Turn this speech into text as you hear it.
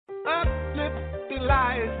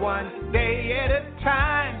lives one day at a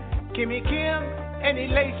time. Kimmy Kim and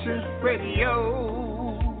Elations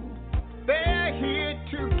Radio. They're here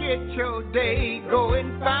to get your day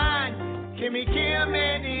going fine. Kimmy Kim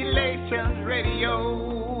and Elations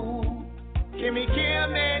Radio. Kimmy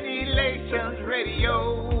Kim and Elations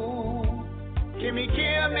Radio. Kimmy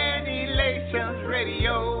Kim and Elations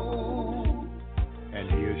Radio. And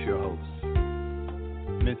here's your host,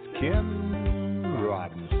 Miss Kim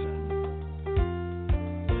Robinson.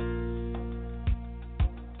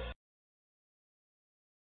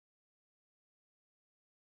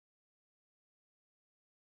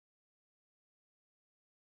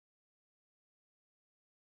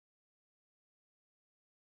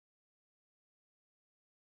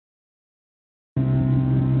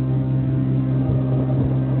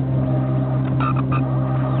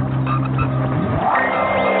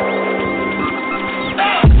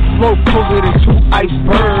 Smoke colder than two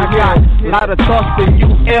icebergs. I got a lot of thoughts than you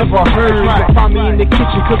ever heard. You can find me in the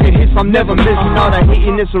kitchen cooking hits I'm never missing. All that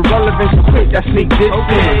hating is irrelevant, so quit that sneak this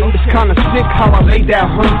in. It's kinda sick how I lay that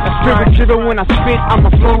hunt. Spiritual when I spit, I'm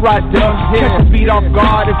a flow rider. Catch a beat off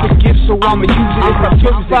guard, it's a gift, so I'ma use it. If I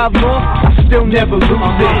took 5 more, I still never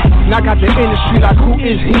lose it. And I got the industry like who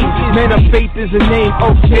is he? Man of faith is a name,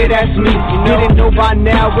 okay that's me. Didn't know by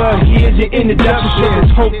now, well here's your introduction. Shut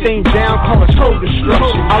this whole thing down, call it total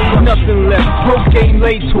destruction. Nothing left, whole game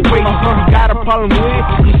laid to waste. You got a problem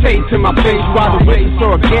with, you say it to my face. Why the way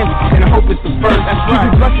so again, and I hope it's the first. We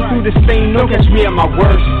be busting through this thing, don't catch me at my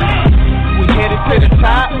worst. We headed to the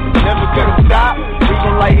top, never gonna stop. We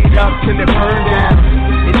gon' light it up till it burn down.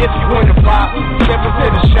 And if you wanna pop, step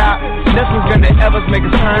into the shop. Nothing's gonna ever make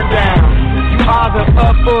us turn down. You either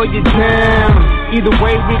up or you down. Either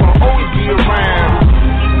way, we gon' always be around.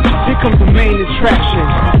 Here comes the main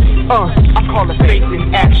attraction. I call it faith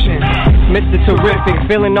in action. Mr. Terrific,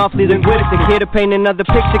 feeling awfully linguistic. Here to paint another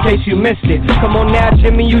picture in case you missed it. Come on now,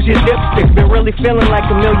 Jimmy, use your dipstick. Been really feeling like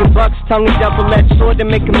 $1,000,000. Tongue a double-edged sword to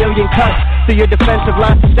make 1,000,000 cuts. To your defensive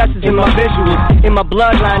line successes in my visuals. In my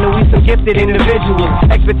bloodline, and we some gifted individuals.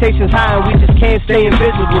 Expectations high, and we just can't stay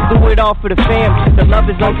invisible. Do it all for the fam. The love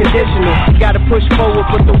is unconditional. Gotta push forward,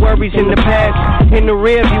 put the worries in the past. In the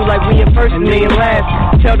rear view, like we in first and they in last.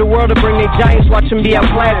 Tell the world to bring their giants, watch them be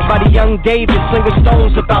outclassed by the young David, slinging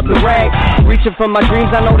stones about the rag. Reaching for my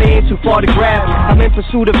dreams, I know they ain't too far to grab. I'm in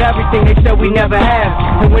pursuit of everything they said we never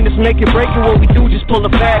have. And when it's make it break it, what we do, just pull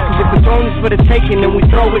it back. Cause if the throne is for the taking, then we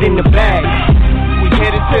throw it in the bag. We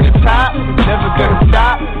headed to the top, never gonna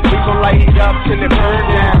stop. We gon' light it up till it burn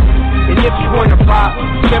down. And if you wanna pop,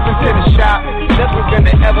 step into the shop. Nothing's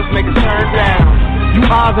gonna ever make us turn down. You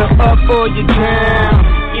either up or you down.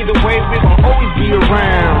 Either way, we gon' always be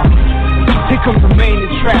around. Here comes the main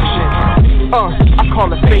attraction. I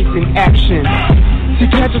call it faith in action. To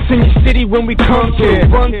catch us in your city when we come through.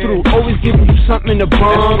 Run through, always giving you something to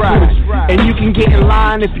bump through. And you can get in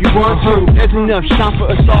line if you want to. There's enough shine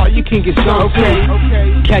for us all, you can get some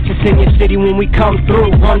too. Catch us in your city when we come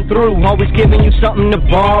through. Run through, always giving you something to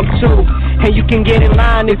bump to. And you can get in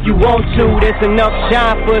line if you want to. There's enough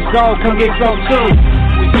shine for us all, come get some too.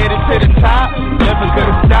 We headed to the top, never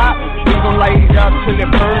gonna stop. We gon' light it up till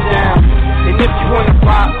it burn down. And if you wanna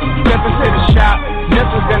pop, step into the shop.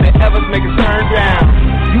 Nothing's gonna ever make us turn down.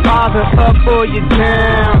 You either up or you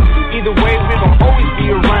down. Either way, we gon' always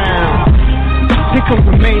be around. Here comes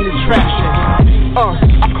the main attraction.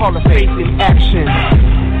 I call it faith in action.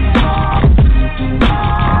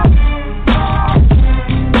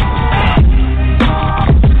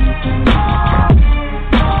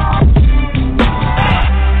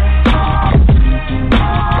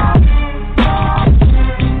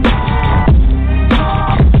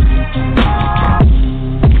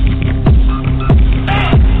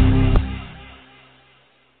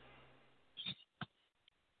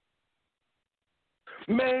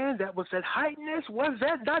 Man, that was that hypeness. Was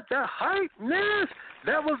that not the hypeness?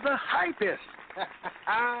 That was the hypest.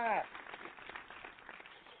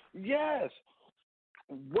 Yes.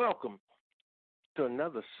 Welcome to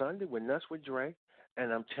another Sunday with Nuts with Dre.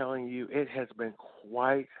 And I'm telling you, it has been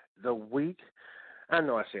quite the week. I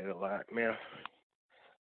know I say it a lot, man.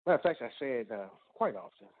 Matter of fact, I say it quite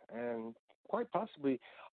often and quite possibly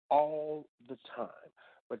all the time.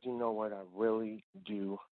 But you know what? I really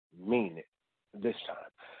do mean it this time.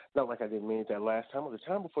 Not like I didn't mean it that last time or the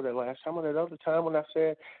time before that last time or that other time when I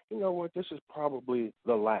said, you know what, this is probably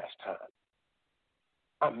the last time.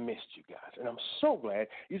 I missed you guys, and I'm so glad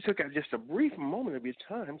you took out just a brief moment of your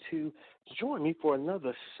time to join me for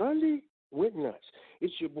another Sunday with Nuts.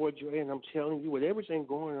 It's your boy Dre, and I'm telling you, with everything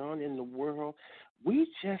going on in the world, we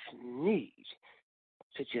just need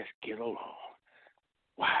to just get along.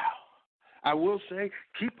 Wow. I will say,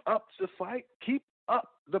 keep up the fight, keep up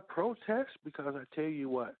the protest, because I tell you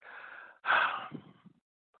what,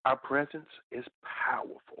 our presence is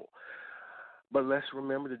powerful. But let's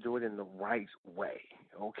remember to do it in the right way,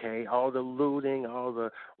 okay? All the looting, all the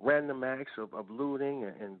random acts of looting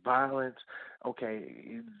and violence,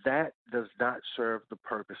 okay, that does not serve the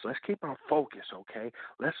purpose. Let's keep our focus, okay?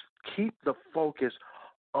 Let's keep the focus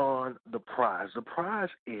on the prize. The prize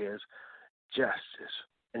is justice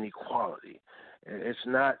and equality. It's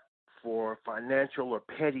not for financial or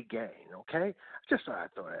petty gain, okay? Just thought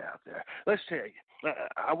I'd throw that out there. Let's tell you,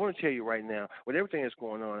 I want to tell you right now, with everything that's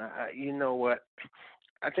going on, you know what?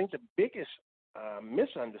 I think the biggest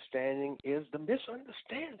misunderstanding is the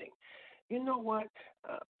misunderstanding. You know what?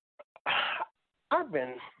 I've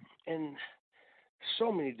been in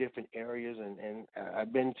so many different areas, and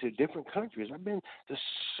I've been to different countries. I've been to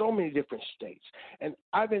so many different states, and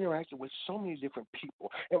I've interacted with so many different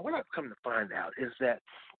people. And what I've come to find out is that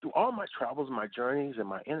through all my travels, my journeys, and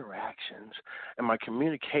my interactions, and my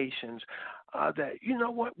communications, that, you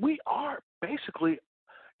know what, we all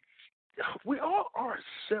are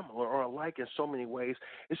similar or alike in so many ways.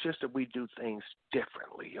 It's just that we do things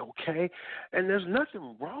differently, okay? And there's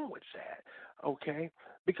nothing wrong with that, okay?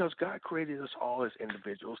 Because God created us all as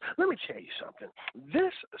individuals. Let me tell you something.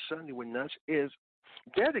 This Sunday with Nuts is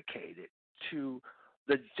dedicated to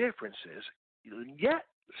the differences, yet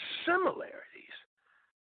similarities,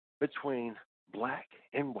 between black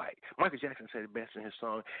and white. Michael Jackson said it best in his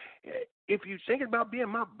song, if you're thinking about being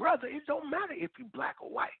my brother, it don't matter if you're black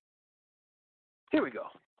or white. Here we go.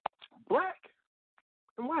 Black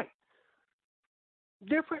and white.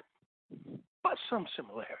 Different, but some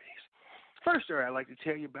similarities. First area I'd like to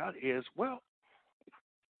tell you about is, well,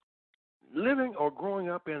 living or growing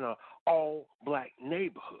up in an all-black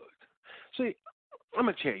neighborhood. See, I'm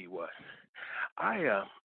going to tell you what.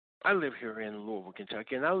 I live here in Louisville,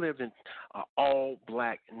 Kentucky, and I lived in an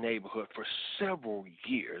all-black neighborhood for several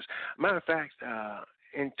years. Matter of fact,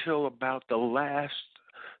 until about the last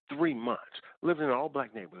 3 months. Lived in an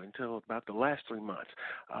all-black neighborhood until about the last 3 months.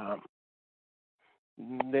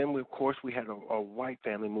 Then, of course, we had a white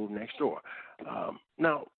family move next door.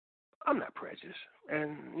 Now, I'm not prejudiced,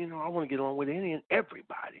 and, you know, I want to get along with any and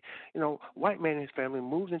everybody. You know, white man and his family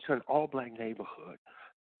moved into an all-black neighborhood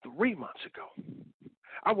 3 months ago.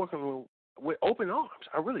 I welcomed them with open arms.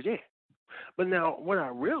 I really did. But now what I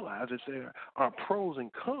realize is there are pros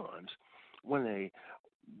and cons when a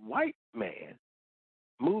white man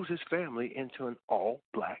moves his family into an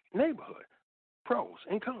all-black neighborhood. Pros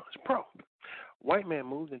and cons. Pro. White man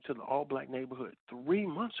moved into the all-black neighborhood 3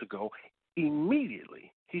 months ago.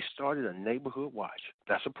 Immediately, he started a neighborhood watch.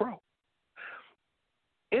 That's a pro.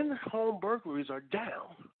 In-home burglaries are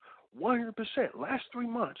down 100%. Last 3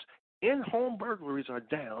 months, in-home burglaries are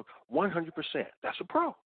down 100%. That's a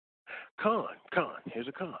pro. Con. Here's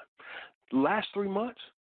a con. Last 3 months,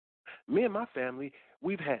 me and my family,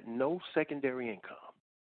 we've had no secondary income.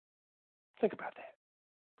 Think about that.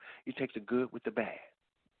 You take the good with the bad.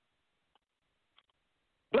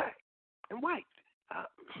 Black and white.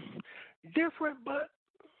 Different, but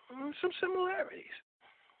some similarities.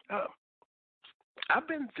 I've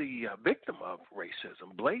been the victim of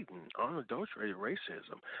racism, blatant, unadulterated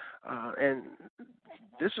racism. And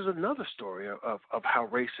this is another story of how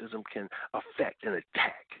racism can affect and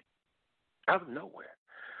attack out of nowhere.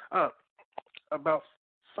 About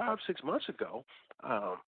 5-6 months ago,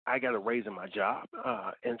 I got a raise in my job,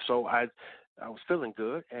 and so I was feeling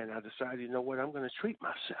good, and I decided, you know what, I'm going to treat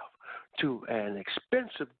myself to an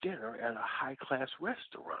expensive dinner at a high-class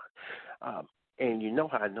restaurant. And you know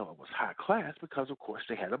how I know it was high class, because, of course,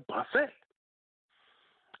 they had a buffet.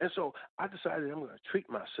 And so I decided I'm going to treat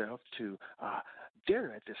myself to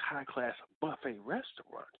dinner at this high-class buffet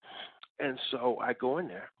restaurant. And so I go in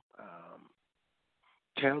there,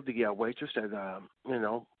 tell the waitress that, you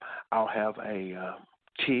know, I'll have a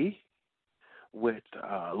tea with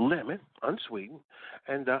lemon, unsweetened,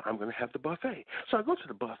 and I'm going to have the buffet. So I go to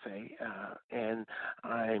the buffet, and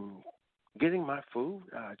I'm getting my food,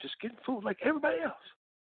 just getting food like everybody else.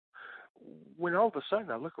 When all of a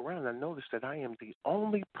sudden I look around, I notice that I am the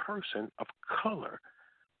only person of color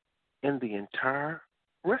in the entire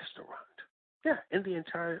restaurant. Yeah, in the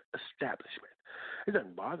entire establishment. It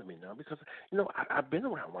doesn't bother me now because, you know, I've been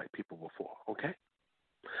around white people before, okay?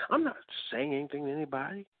 I'm not saying anything to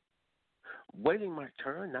anybody, waiting my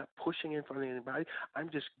turn, not pushing in front of anybody.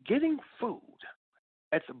 I'm just getting food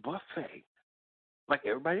at the buffet like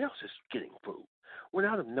everybody else is getting food. When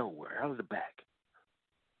out of nowhere, out of the back,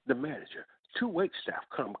 the manager, 2 wait staff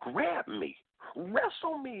come, grab me,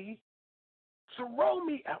 wrestle me, throw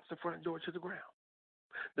me out the front door to the ground.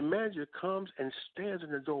 The manager comes and stands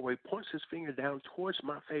in the doorway, points his finger down towards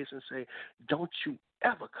my face and say, "Don't you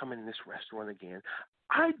ever come in this restaurant again.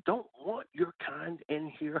 I don't want your kind in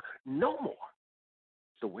here no more."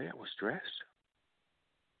 The way I was dressed?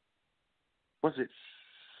 Was it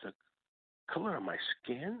the color of my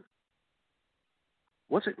skin?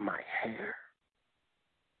 Was it my hair?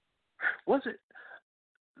 Was it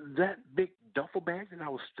that big duffel bag that I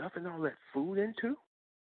was stuffing all that food into?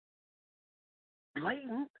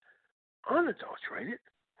 Blatant, unadulterated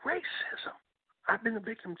racism. I've been a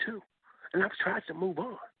victim too, and I've tried to move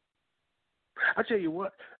on. I'll tell you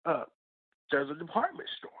what, there's a department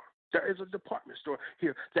store. There is a department store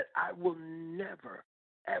here that I will never,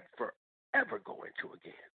 ever, ever go into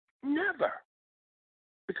again. Never.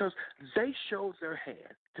 Because they showed their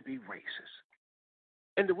hand to be racist.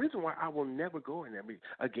 And the reason why I will never go in there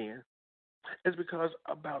again is because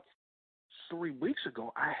about 3 weeks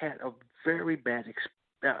ago, I had a very bad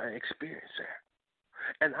experience there.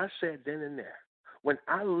 And I said then and there, when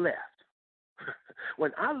I left,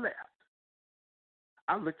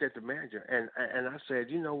 I looked at the manager and I said,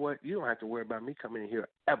 "You know what? You don't have to worry about me coming in here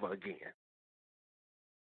ever again."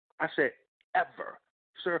 I said, ever.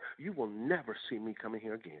 "Sir, you will never see me coming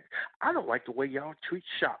here again. I don't like the way y'all treat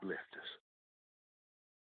shoplifters.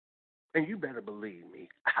 And you better believe me,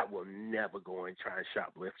 I will never go and try and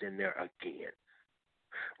shoplift in there again."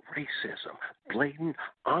 Racism, blatant,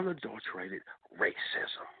 unadulterated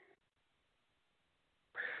racism.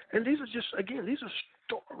 And these are just, again, these are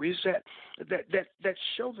stories that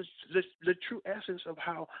show the true essence of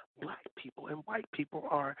how black people and white people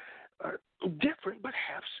are different but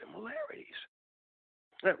have similarities.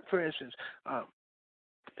 For instance,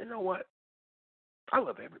 you know what? I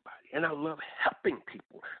love everybody, and I love helping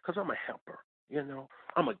people because I'm a helper. You know,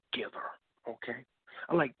 I'm a giver. Okay,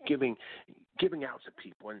 I like giving out to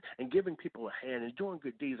people and giving people a hand and doing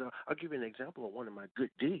good deeds. I'll give you an example of one of my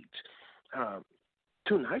good deeds.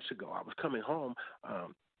 2 nights ago, I was coming home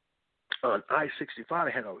on I-65. I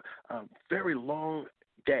had a very long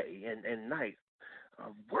day and night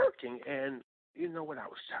working, and you know what? I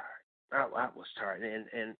was tired. I was tired,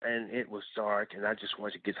 and it was dark, and I just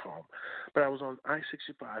wanted to get home. But I was on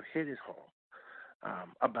I-65 headed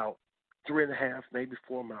home, about 3.5, maybe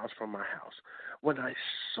 4 miles from my house, when I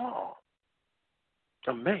saw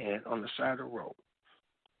a man on the side of the road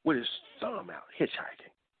with his thumb out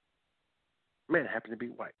hitchhiking. Man happened to be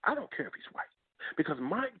white. I don't care if he's white, because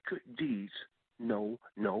my good deeds know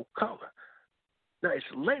no color. Now, it's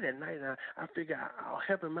late at night, and I figure I'll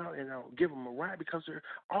help him out and I'll give him a ride because there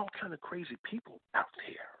are all kind of crazy people out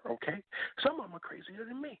here, okay? Some of them are crazier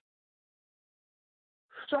than me.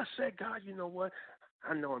 So I said, "God, you know what?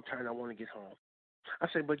 I know I'm tired. I want to get home." I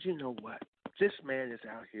said, "But you know what? This man is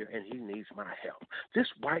out here, and he needs my help. This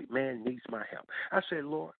white man needs my help." I said,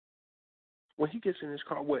 "Lord, when he gets in his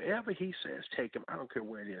car, wherever he says take him, I don't care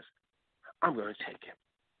where it is, I'm going to take him."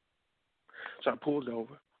 So I pulled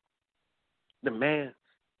over. The man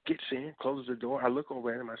gets in, closes the door. I look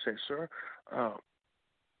over at him. I say, "Sir,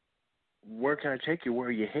 where can I take you? Where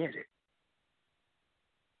are you headed?"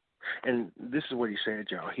 And this is what he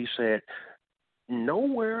said, y'all. He said,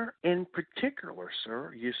 "Nowhere in particular,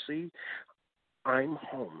 sir. You see, I'm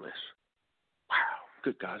homeless." Wow,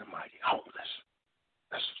 good God Almighty, homeless.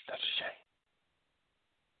 That's a shame.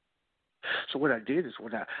 So what I did is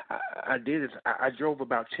I drove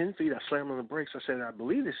about 10 feet. I slammed on the brakes. I said, "I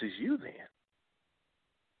believe this is you then."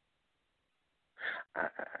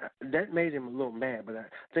 That made him a little mad, but I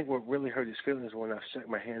think what really hurt his feelings was when I stuck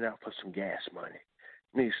my hand out for some gas money.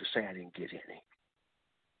 Needless to say, I didn't get any.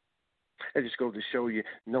 It just goes to show you,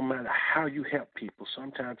 no matter how you help people,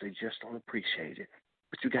 sometimes they just don't appreciate it.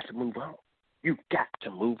 But you got to move on. You got to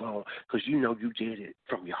move on because you know you did it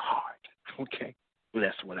from your heart, okay? And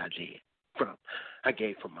that's what I did. I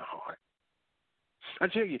gave from my heart. I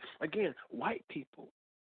tell you, again, white people,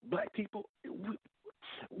 black people,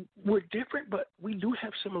 we're different, but we do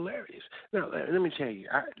have similarities. Now, let me tell you,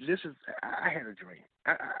 I had a dream.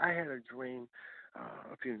 I had a dream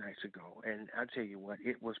a few nights ago, and I tell you what,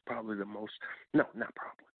 it was probably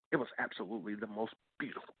it was absolutely the most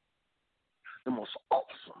beautiful, the most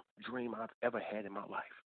awesome dream I've ever had in my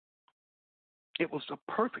life. It was the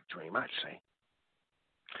perfect dream, I'd say.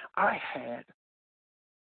 I had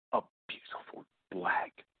a beautiful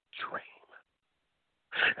black dream.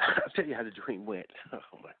 I'll tell you how the dream went.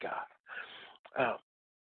 Oh, my God.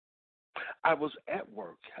 I was at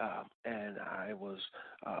work, and I was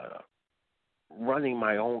running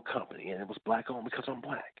my own company, and it was black-owned because I'm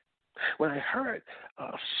black. When I heard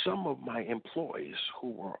some of my employees,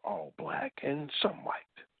 who were all black and some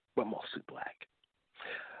white, but mostly black,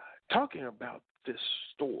 talking about this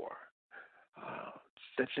store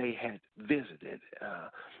that they had visited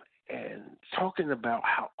and talking about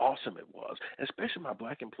how awesome it was, especially my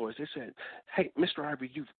black employees. They said, hey, Mr. Ivory,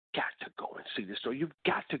 you've got to go and see this store. You've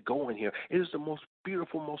got to go in here. It is the most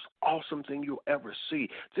beautiful, most awesome thing you'll ever see.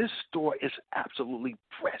 This store is absolutely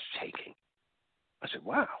breathtaking. I said,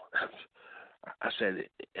 wow. I said,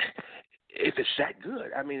 if it's that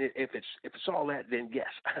good, I mean, if it's all that, then yes,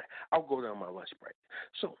 I'll go there on my lunch break.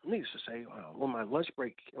 So, needless to say, when my lunch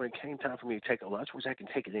break, when it came time for me to take a lunch, which I can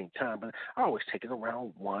take it any time, but I always take it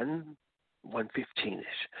around 1:15ish.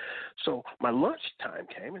 So my lunch time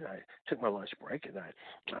came, and I took my lunch break, and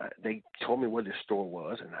they told me where the store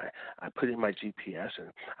was, and I put in my GPS,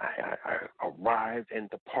 and I arrived in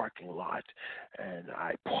the parking lot, and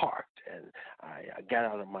I parked, and I got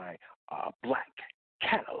out of my black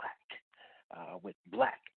Cadillac with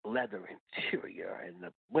black leather interior and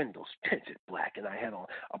the windows tinted black, and I had on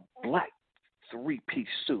a black three-piece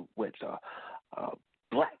suit with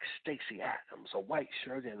black Stacey Adams, a white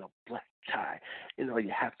shirt and a black tie. You know,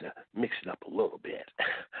 you have to mix it up a little bit.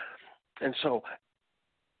 And so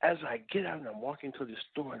as I get out and I'm walking to the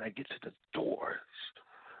store and I get to the doors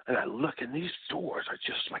and I look, and these doors are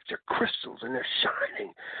just like they're crystals and they're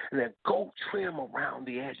shining and they're gold trim around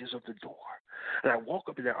the edges of the door. And I walk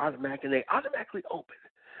up and they're automatic and they automatically open.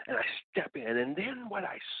 And I step in, and then what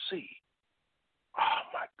I see, oh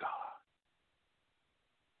my God,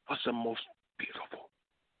 was the most beautiful,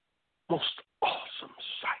 most awesome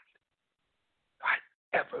sight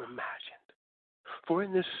I'd ever imagined. For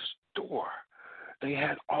in this store, they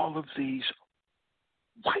had all of these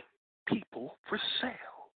white people for sale.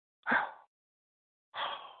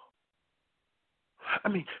 I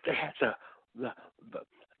mean, they had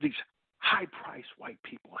these high-priced white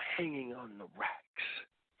people hanging on the racks,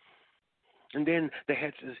 and then they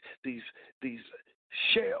had these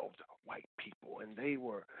shelved white people, and they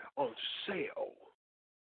were on sale,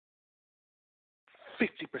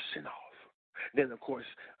 50% off. Then, of course,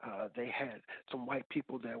 they had some white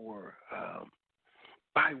people that were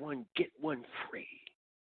buy one, get one free.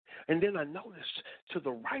 And then I noticed to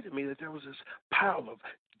the right of me that there was this pile of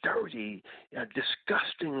dirty,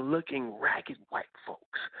 disgusting-looking, ragged white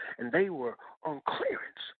folks, and they were on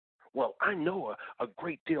clearance. Well, I know a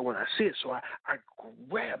great deal when I see it, so I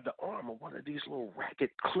grabbed the arm of one of these little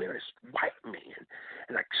ragged clearance white men,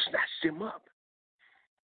 and I snatched him up.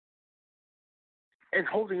 And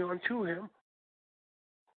holding on to him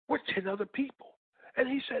were 10 other people. And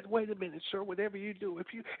he said, wait a minute, sir, whatever you do,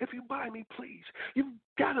 if you buy me, please, you've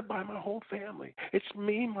got to buy my whole family. It's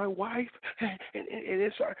me, my wife, and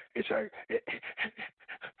it's our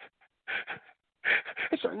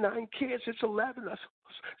 9 kids. It's 11 of us.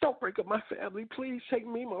 Don't break up my family. Please take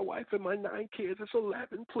me, my wife, and my 9 kids. It's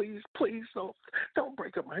 11. Please don't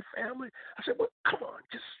break up my family. I said, well, come on,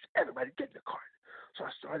 just everybody get in the cart. So I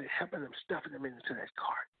started helping them, stuffing them into that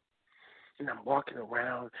cart. And I'm walking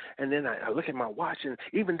around, and then I look at my watch, and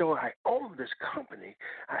even though I own this company,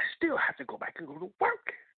 I still have to go back and go to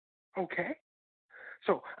work, okay?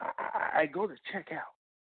 So I go to check out.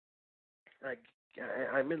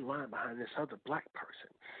 I'm in line behind this other black person,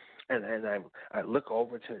 and I look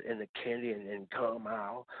over in the candy and gum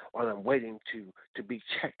aisle while I'm waiting to be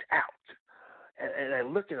checked out. And I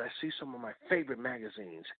look and I see some of my favorite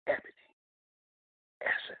magazines, Ebony,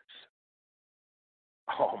 Essence.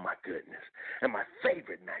 Oh, my goodness. And my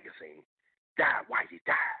favorite magazine, Die Whitey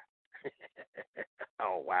Die.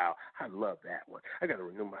 Oh, wow. I love that one. I got to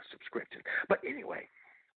renew my subscription. But anyway,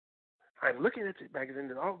 I'm looking at the magazine,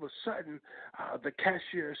 and all of a sudden, the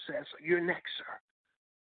cashier says, you're next, sir.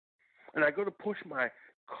 And I go to push my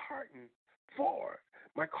cart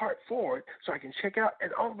forward so I can check out,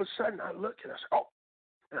 and all of a sudden, I look and I say, oh.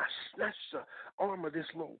 And I snatch the arm of this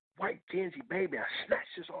little white dingy baby. I snatch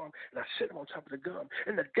his arm, and I sit him on top of the gum.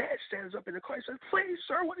 And the dad stands up in the car and says, please,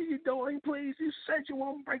 sir, what are you doing? Please, you said you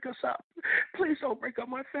won't break us up. Please don't break up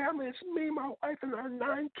my family. It's me, my wife, and our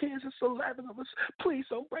 9 kids. It's 11 of us. Please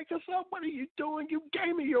don't break us up. What are you doing? You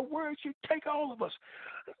gave me your words. You take all of us.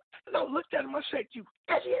 And I looked at him. I said, you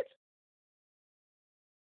idiot.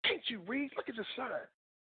 Can't you read? Look at the sign.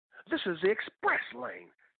 This is the express lane.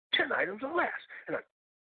 10 items or less. And I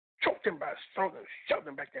choked him by his throat and shoved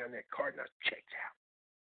him back down that cart, and I checked out.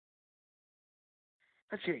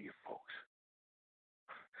 I tell you, folks,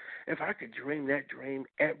 if I could dream that dream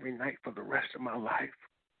every night for the rest of my life,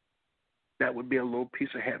 that would be a little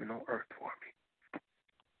piece of heaven on earth for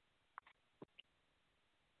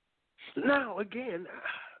me. Now, again,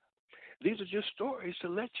 these are just stories to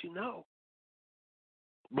let you know.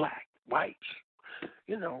 Black, whites,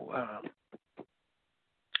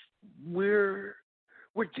 we're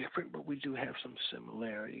we're different, but we do have some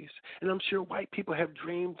similarities. And I'm sure white people have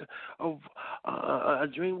dreamed of a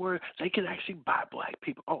dream where they can actually buy black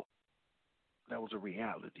people. Oh, that was a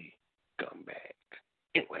reality comeback.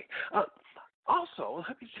 Anyway, also,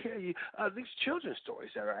 let me tell you these children's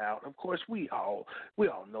stories that are out. Of course, we all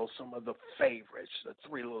know some of the favorites: the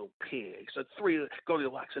Three Little Pigs, the Three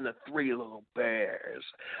Goldilocks, and the Three Little Bears.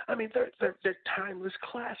 I mean, they're timeless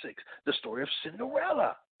classics. The story of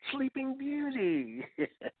Cinderella, Sleeping Beauty,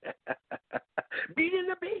 Beauty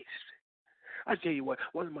and the Beast. I tell you what,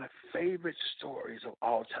 one of my favorite stories of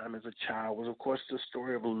all time as a child was, of course, the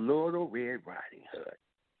story of Little Red Riding Hood.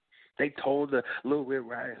 They told the Little Red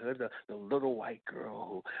Riding Hood, the little white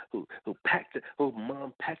girl whose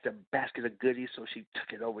mom packed a basket of goodies, so she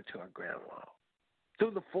took it over to her grandma.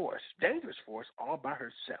 Through the forest, dangerous forest, all by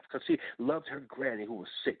herself, because she loved her granny who was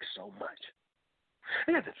sick so much.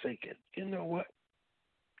 I got to thinking, you know what?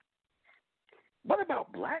 What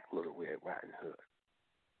about Black Little Red Riding Hood?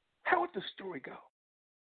 How would the story go?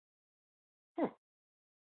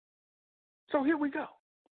 So here we go.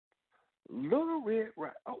 Black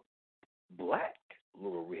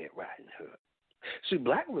Little Red Riding Hood. See,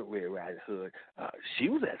 Black Little Red Riding Hood, she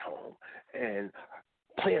was at home and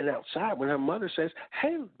playing outside when her mother says,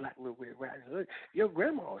 "Hey, Black Little Red Riding Hood, your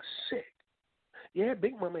grandma is sick. Yeah,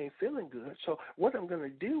 Big Mama ain't feeling good. So what I'm going to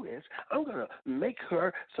do is I'm going to make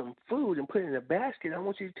her some food and put it in a basket. I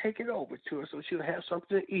want you to take it over to her so she'll have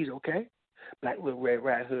something to eat, okay?" Black Little Red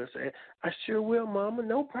Riding Hood said, "I sure will, Mama,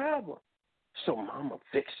 no problem." So Mama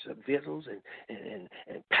fixed the victuals and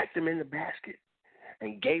packed them in the basket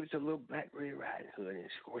and gave it to little Black Red Riding Hood. And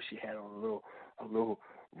of course she had on a little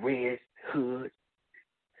red hood.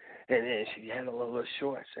 And then she had on her little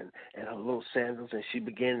shorts and her little sandals, and she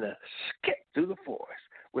began to skip through the forest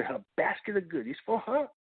with her basket of goodies for her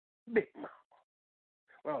Big Mama.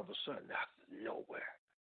 Well, all of a sudden, out of nowhere,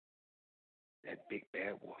 that big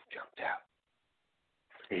bad wolf jumped out.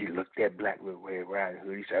 And he looked at Black Little Red Riding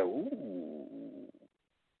Hood. He said, "Ooh,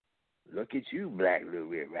 look at you, Black Little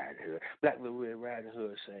Red Riding Hood." Black Little Red Riding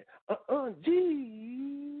Hood said,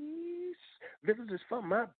 "These victuals is for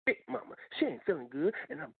my Big Mama. She ain't feeling good,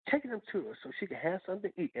 and I'm taking them to her so she can have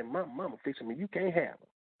something to eat. And my mama fixed them, and you can't have them."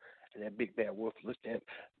 And that big bad wolf looked at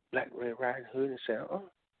Black Red Riding Hood and said,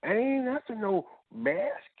 "I ain't after no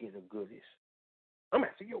basket of goodies. I'm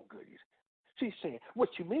after your goodies." She said,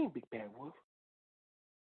 "What you mean, Big Bad Wolf?"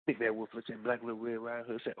 Big Bad Wolf looked at Black Little Red Riding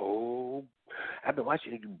Hood and said, "Oh, I've been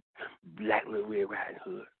watching you, Black Little Red Riding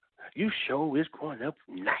Hood. You sure is growing up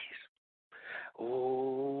nice.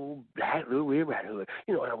 Oh, Black Little Red Riding Hood.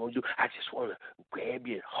 You know what I want to do? I just want to grab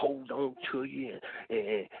you and hold on to you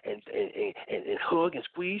and hug and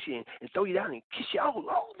squeeze you and throw you down and kiss you all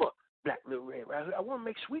over, Black Little Red Riding Hood. I want to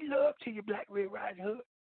make sweet love to you, Black Red Riding Hood."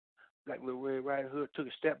 Black Little Red Riding Hood took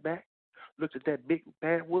a step back, looked at that big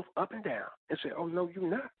bad wolf up and down, and said, "Oh, no, you're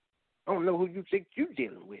not. I don't know who you think you're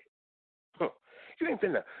dealing with. You ain't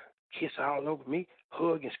finna kiss all over me,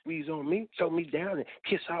 hug and squeeze on me, throw me down and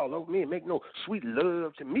kiss all over me and make no sweet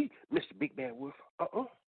love to me, Mr. Big Bad Wolf.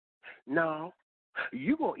 No,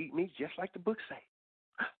 you gonna eat me just like the book say."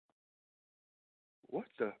 What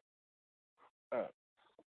the?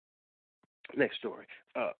 Next story.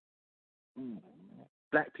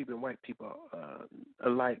 Black people and white people are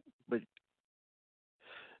alike, but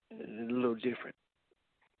a little different.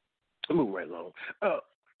 Move right along.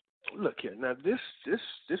 Look here. Now, this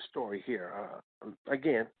story here.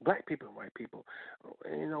 Again, black people and white people.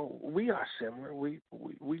 You know, we are similar. We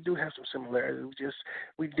do have some similarities.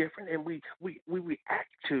 We different, and we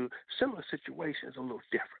react to similar situations a little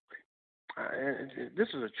differently. And this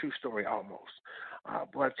is a true story almost.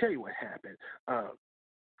 But I'll tell you what happened.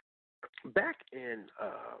 Back in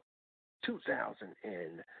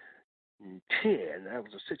 2010, that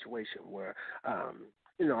was a situation where,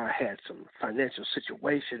 I had some financial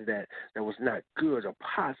situation that was not good or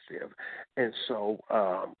positive. And so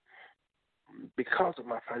because of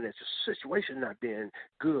my financial situation not being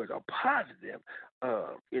good or positive,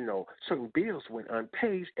 certain bills went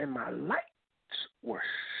unpaid and my lights were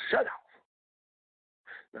shut off.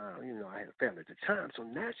 Now, I had a family at the time, so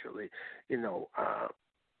naturally,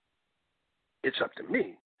 it's up to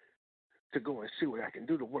me to go and see what I can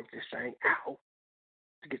do to work this thing out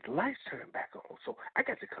to get the lights turned back on. So I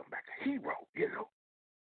got to come back a hero,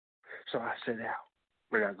 So I set out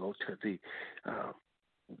when I go to the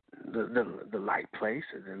light place,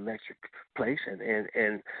 the electric place,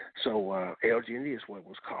 and so LG&E is what it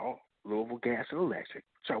was called, Louisville Gas and Electric.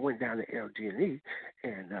 So I went down to LG&E,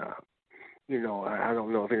 and I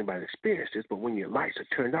don't know if anybody experienced this, but when your lights are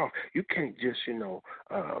turned off, you can't just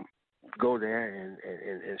go there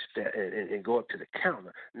and go up to the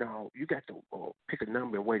counter. Now you got to pick a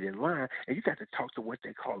number and wait in line, and you got to talk to what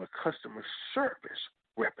they call a customer service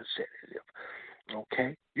representative.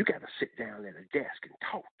 Okay, you got to sit down at a desk and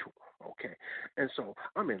talk to them. Okay, and so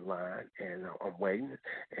I'm in line and I'm waiting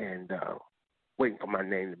and waiting for my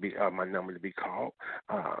name to be my number to be called.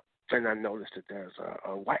 And I noticed that there's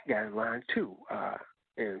a white guy in line too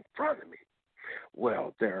in front of me.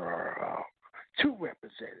 Well, there are two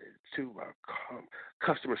representatives,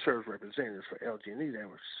 customer service representatives for LG&E that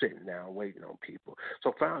were sitting down waiting on people.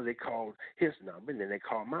 So finally they called his number, and then they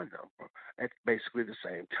called my number at basically the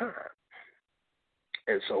same time.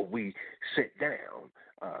 And so we sit down,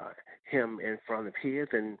 him in front of his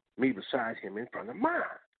and me beside him in front of mine,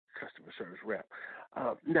 customer service rep.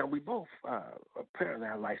 Now, we both, apparently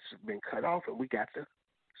our lights have been cut off, and we got to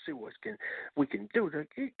see what we can do to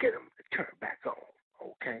get them to turn back on,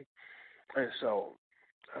 okay? And so,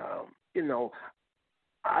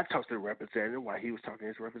 I talked to the representative while he was talking to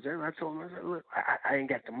his representative. I told him, I said, look, I ain't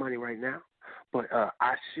got the money right now, but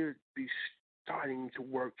I should be starting to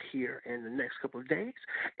work here in the next couple of days.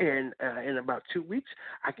 And in about 2 weeks,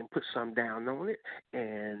 I can put some down on it.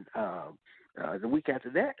 And the week after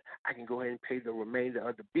that, I can go ahead and pay the remainder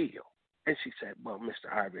of the bill. And she said, well,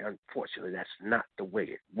 Mr. Ivory, unfortunately, that's not the way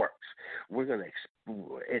it works. We're going to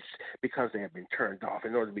it's because they have been turned off.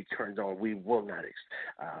 In order to be turned on, we will not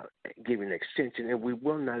give an extension, and we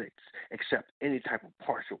will not accept any type of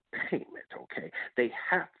partial payment, okay? They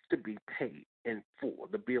have to be paid in full.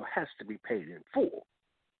 The bill has to be paid in full.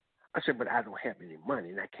 I said, but I don't have any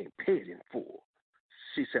money, and I can't pay it in full.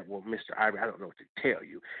 She said, well, Mr. Ivory, I don't know what to tell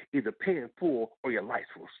you. Either pay in full or your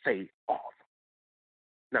lights will stay off.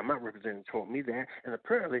 Now, my representative told me that, and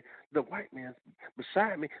apparently the white man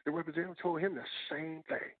beside me, the representative told him the same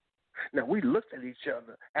thing. Now, we looked at each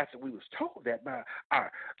other after we was told that by our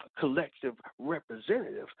collective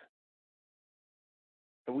representatives,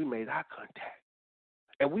 and we made eye contact.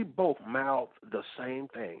 And we both mouthed the same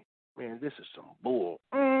thing. Man, this is some bull.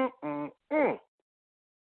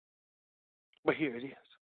 But here it is.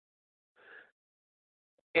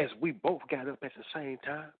 As we both got up at the same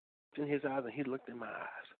time, in his eyes, and he looked in my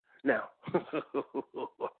eyes. Now,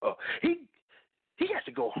 he got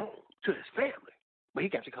to go home to his family, but he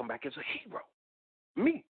got to come back as a hero.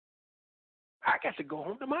 Me, I got to go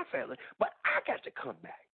home to my family, but I got to come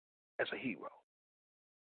back as a hero.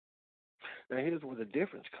 Now, here's where the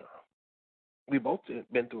difference comes. We both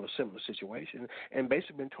been through a similar situation and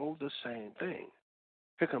basically been told the same thing.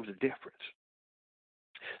 Here comes the difference.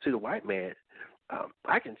 See, the white man,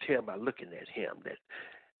 I can tell by looking at him that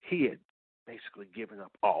he had basically given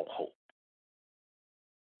up all hope.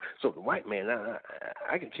 So the white man,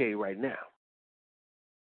 I can tell you right now,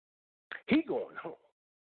 he going home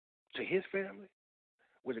to his family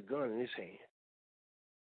with a gun in his hand,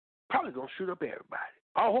 probably going to shoot up everybody.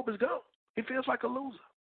 All hope is gone. He feels like a loser.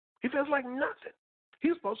 He feels like nothing.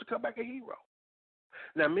 He's supposed to come back a hero.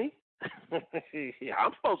 Now me,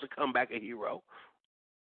 I'm supposed to come back a hero,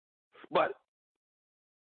 but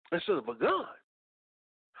instead of a gun,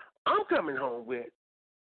 I'm coming home with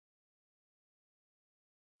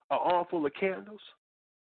an arm full of candles,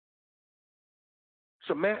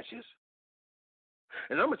 some matches,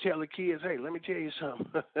 and I'm going to tell the kids, hey, let me tell you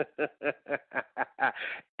something.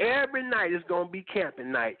 Every night is going to be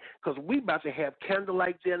camping night because we about to have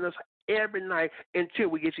candlelight dinners every night until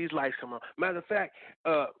we get these lights come on. Matter of fact,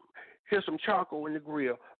 here's some charcoal in the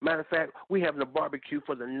grill. Matter of fact, we having a barbecue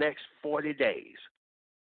for the next 40 days.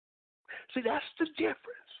 See, that's the difference.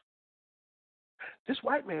 This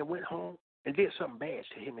white man went home and did something bad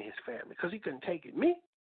to him and his family because he couldn't take it. Me,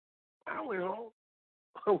 I went home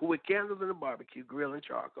with candles and a barbecue grill and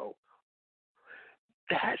charcoal.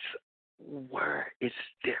 That's where it's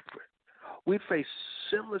different. We face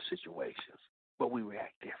similar situations, but we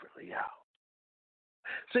react differently, y'all.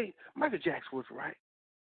 See, Michael Jackson was right.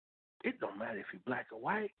 It don't matter if you're black or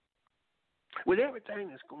white. With everything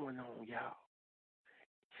that's going on, y'all,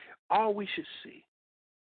 all we should see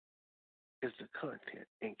is the content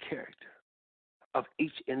and character of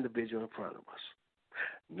each individual in front of us.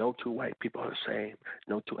 No two white people are the same.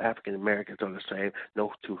 No two African Americans are the same.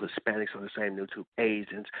 No two Hispanics are the same. No two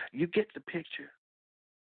Asians. You get the picture.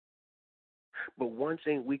 But one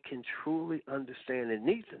thing we can truly understand and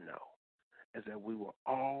need to know is that we were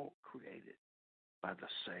all created by the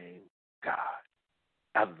same God,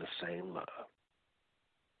 out of the same love.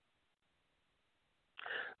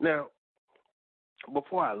 Now,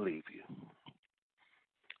 before I leave you,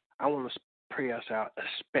 I want to pray us out,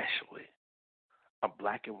 especially a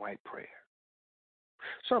black and white prayer.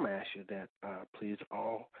 So I'm going to ask you that, please,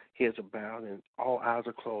 all heads are bowed and all eyes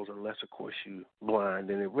are closed unless, of course, you blind,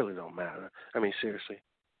 and it really don't matter. I mean, seriously,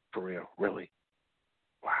 for real, really.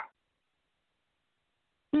 Wow.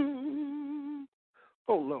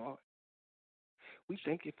 Oh, Lord. We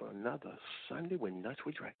thank you for another Sunday with Nuts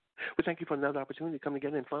with Dre. We thank you for another opportunity to come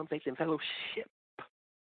together in fun, faith, and fellowship.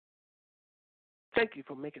 Thank you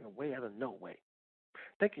for making a way out of no way.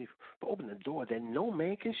 Thank you for opening the door that no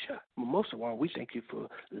man can shut. But most of all, we thank you for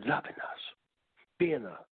loving us, being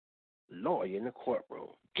a lawyer in the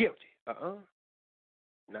courtroom. Guilty. Not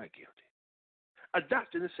guilty. A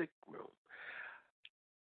doctor in the sick room.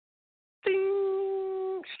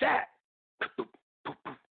 Ding! Stat!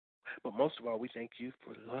 But most of all, we thank you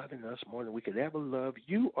for loving us more than we could ever love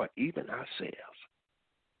you or even ourselves.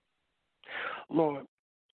 Lord,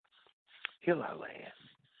 heal our land.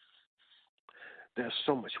 There's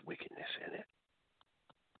so much wickedness in it.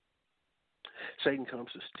 Satan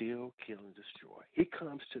comes to steal, kill, and destroy. He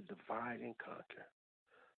comes to divide and conquer.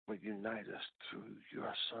 But unite us through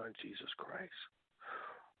your Son, Jesus Christ.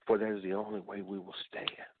 For that is the only way we will stand,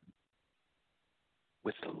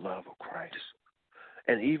 with the love of Christ.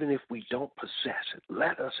 And even if we don't possess it,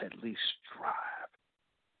 let us at least strive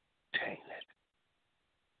to attain it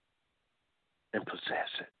and possess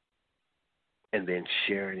it, and then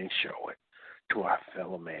share it and show it to our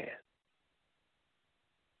fellow man.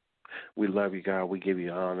 We love you, God. We give you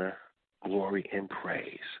honor, glory, and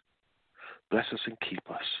praise. Bless us and keep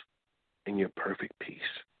us in your perfect peace.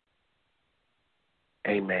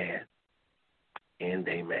 Amen and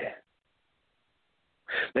amen.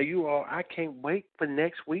 Now, you all, I can't wait for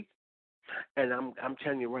next week, and I'm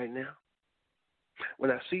telling you right now,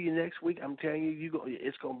 when I see you next week, I'm telling you,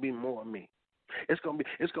 it's gonna be more of me. It's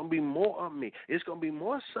gonna be more of me. It's gonna be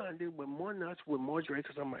more Sunday with more nuts, with more Dre,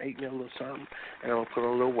 because I'm gonna eat me a little something, and I'm gonna put on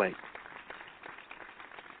a little weight.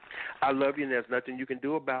 I love you, and there's nothing you can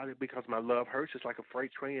do about it, because my love hurts. It's like a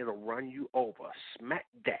freight train. It'll run you over, smack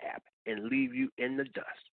dab, and leave you in the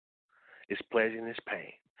dust. It's pleasure and it's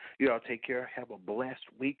pain. You all take care. Have a blessed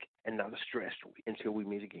week and not a stressed week until we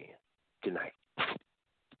meet again. Good night.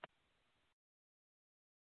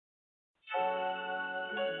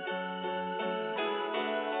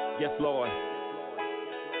 Yes, Lord.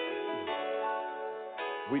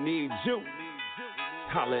 We need you.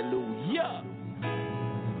 Hallelujah.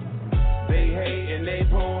 They hate and they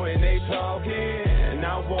pour and they talking, and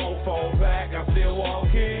I won't fall back. I'm still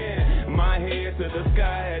walking. My head to the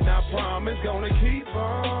sky, and I promise gonna keep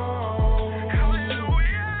on.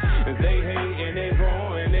 Hallelujah. They hate and they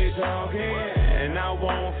pour and they talking, and I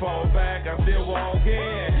won't fall back. I'm still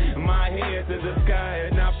walking. My head to the sky,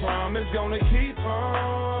 and I promise gonna keep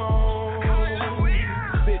on. Hallelujah.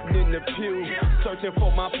 Sitting in the pew, searching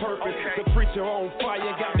for my purpose. The preacher on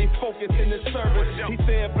fire got me focused in the service. He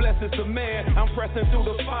said, blessed is the man, I'm pressing through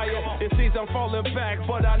the fire. It seems I'm falling back,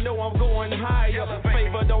 but I know I'm going higher.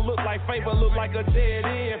 Favor don't look like favor, look like a dead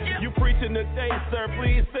end. You preaching today, sir,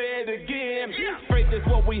 please say it again. Faith is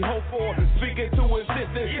what we hope for, speaking to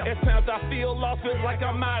existence. At times I feel lost, feels like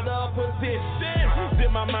I'm out of position.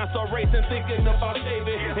 Then my mind start racing, thinking about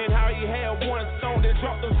David and how he had one stone that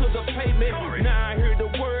dropped him to the pavement. Now I hear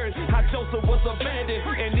the words, how Joseph was abandoned,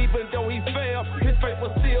 and even though he fell, his faith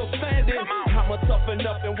was still standing. I'ma toughen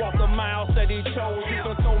up and walk the miles that he chose. He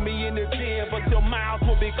done told me in the gym, but your mouths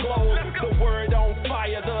will be closed. The word on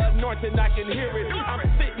fire, the anointing, I can hear it. I'm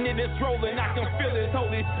sitting in this rolling, I can feel his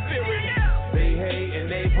Holy Spirit. They hate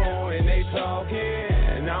and they pour and they talking,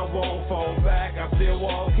 and I won't fall back, I'm still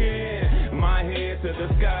walking. My head to the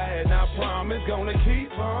sky, and I promise gonna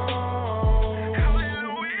keep on.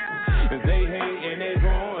 They hate and they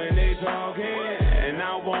pour and they talking, and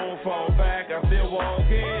I won't fall back, I'm still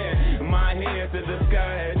walking. My head to the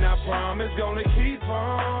sky, and I promise gonna keep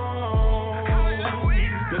on.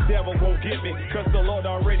 The devil won't get me, cause the Lord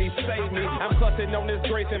already saved me. I'm clutching on this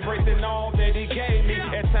grace, embracing all that he gave me.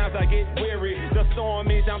 At times I get weary, the storm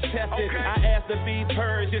means I'm tested. I asked to be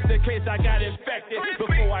purged just in case I got infected.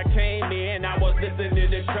 Before I came in, I was listening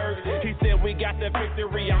to church. He said we got the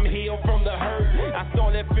victory, I'm healed from the hurt. I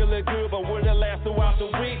started feeling good, but would it last throughout the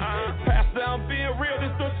week? Pastor, I'm being real,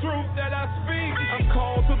 it's the truth that I speak. I'm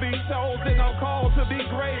called to be chosen, I'm called to be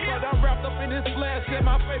great, but I'm wrapped up in this flesh and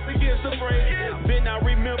my faith begins to break. Then I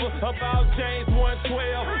remember about James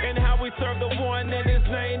 1:12 and how we serve the one and his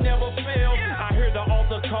name never fails. I hear the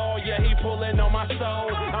altar call, yeah, he pulling on my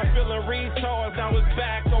soul. I'm feeling recharged, now it's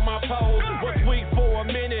back on my pole. Was weak for a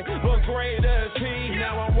minute, but greater is he.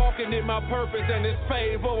 Now I'm walking walking in my purpose and His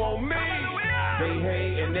favor on me. They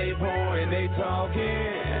hate and they pour and they talking,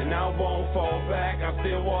 and I won't fall back, I'm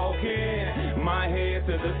still walking. My head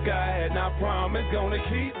to the sky and I promise gonna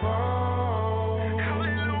keep on.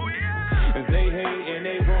 They hate and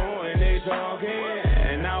they pour and they talking,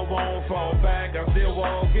 and I won't fall back, I'm still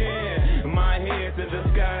walking. My head to the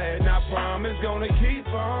sky and I promise gonna keep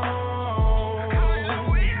on.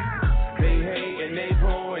 They hate and they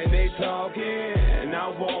pour and they talking, and I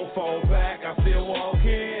won't fall back, I'm still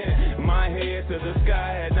walking. My head to the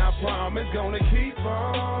sky and I promise gonna keep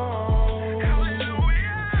on.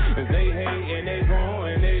 They hate and they pour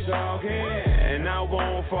and they talking, and I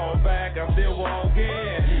won't fall back, I'm still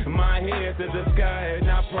walking. My head to the sky and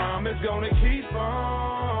I promise gonna keep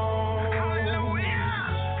on.